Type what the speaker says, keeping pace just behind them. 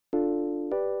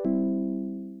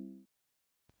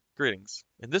Greetings.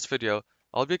 In this video,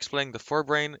 I'll be explaining the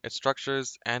forebrain, its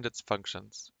structures, and its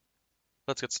functions.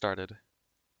 Let's get started.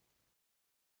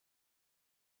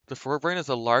 The forebrain is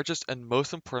the largest and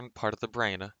most important part of the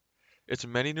brain. Its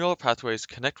many neural pathways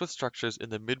connect with structures in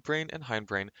the midbrain and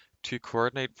hindbrain to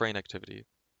coordinate brain activity.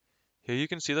 Here you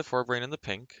can see the forebrain in the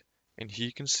pink, and here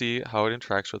you can see how it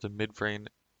interacts with the midbrain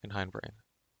and hindbrain.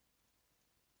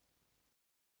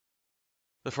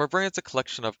 The forebrain is a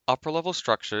collection of upper-level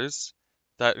structures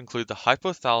that include the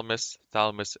hypothalamus,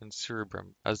 thalamus, and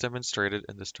cerebrum, as demonstrated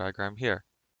in this diagram here.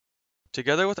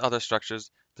 Together with other structures,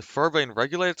 the forebrain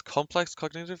regulates complex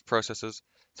cognitive processes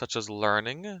such as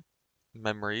learning,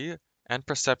 memory, and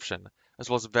perception,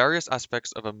 as well as various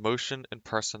aspects of emotion and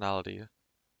personality.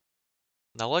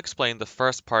 Now I'll explain the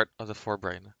first part of the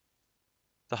forebrain,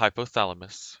 the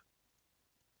hypothalamus.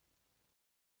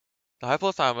 The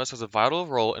hypothalamus has a vital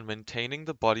role in maintaining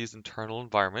the body's internal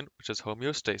environment, which is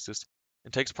homeostasis,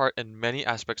 and takes part in many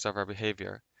aspects of our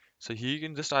behavior. So here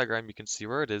in this diagram, you can see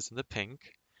where it is in the pink,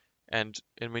 and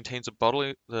it maintains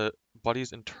the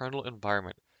body's internal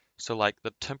environment. So like the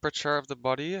temperature of the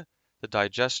body, the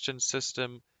digestion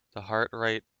system, the heart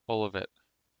rate, all of it.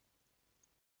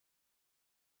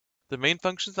 The main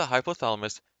functions of the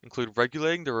hypothalamus include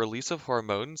regulating the release of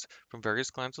hormones from various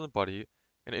glands in the body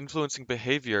and influencing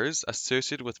behaviors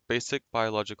associated with basic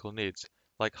biological needs,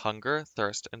 like hunger,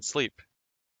 thirst, and sleep.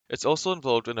 It's also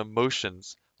involved in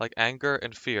emotions, like anger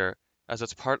and fear, as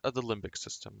it's part of the limbic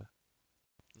system.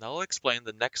 Now I'll explain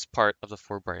the next part of the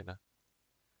forebrain,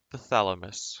 the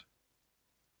thalamus.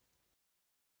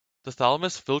 The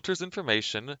thalamus filters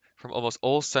information from almost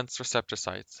all sense receptor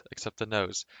sites, except the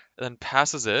nose, and then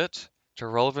passes it to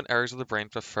relevant areas of the brain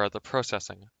for further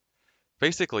processing.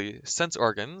 Basically, sense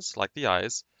organs, like the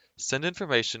eyes, send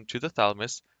information to the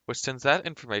thalamus, which sends that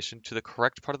information to the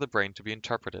correct part of the brain to be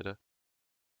interpreted.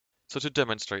 So to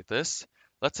demonstrate this,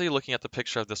 let's say you're looking at the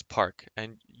picture of this park,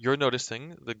 and you're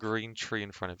noticing the green tree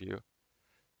in front of you.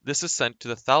 This is sent to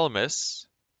the thalamus,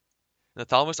 and the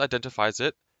thalamus identifies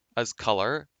it as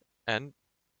color and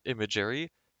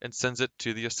imagery, and sends it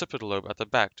to the occipital lobe at the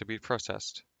back to be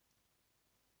processed.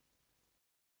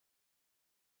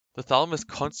 The thalamus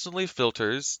constantly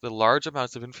filters the large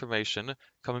amounts of information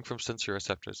coming from sensory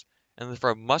receptors, and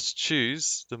therefore must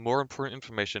choose the more important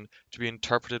information to be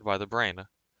interpreted by the brain.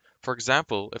 For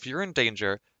example, if you're in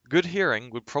danger, good hearing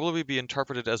would probably be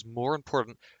interpreted as more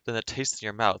important than the taste in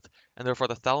your mouth, and therefore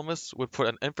the thalamus would put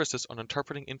an emphasis on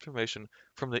interpreting information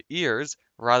from the ears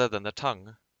rather than the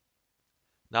tongue.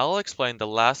 Now I'll explain the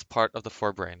last part of the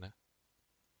forebrain,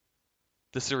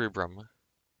 the cerebrum.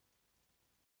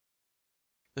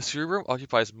 The cerebrum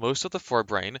occupies most of the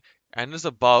forebrain and is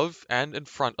above and in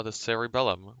front of the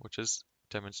cerebellum, which is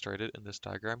demonstrated in this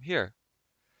diagram here.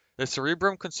 The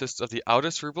cerebrum consists of the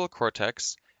outer cerebral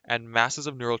cortex and masses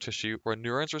of neural tissue where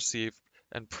neurons receive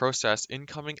and process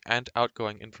incoming and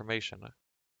outgoing information.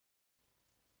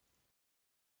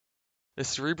 The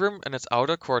cerebrum and its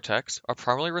outer cortex are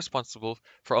primarily responsible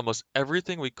for almost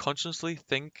everything we consciously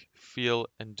think, feel,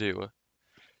 and do.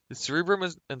 The cerebrum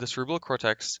and the cerebral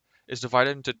cortex is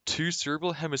divided into two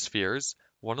cerebral hemispheres,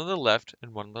 one on the left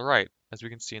and one on the right, as we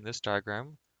can see in this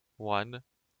diagram, 1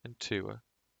 and 2.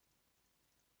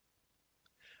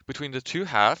 Between the two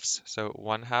halves, so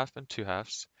 1 half and 2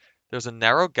 halves, there's a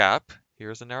narrow gap,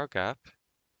 here's a narrow gap,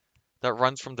 that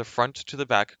runs from the front to the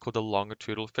back called the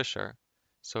longitudinal fissure.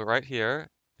 So right here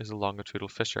is the longitudinal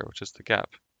fissure, which is the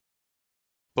gap.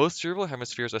 Both cerebral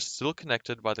hemispheres are still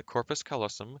connected by the corpus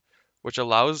callosum, which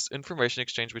allows information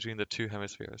exchange between the two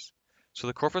hemispheres. So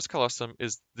the corpus callosum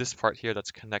is this part here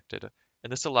that's connected,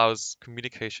 and this allows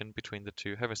communication between the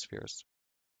two hemispheres.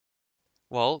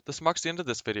 Well, this marks the end of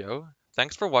this video.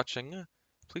 Thanks for watching,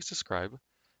 please subscribe,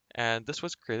 and this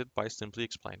was created by Simply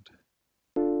Explained.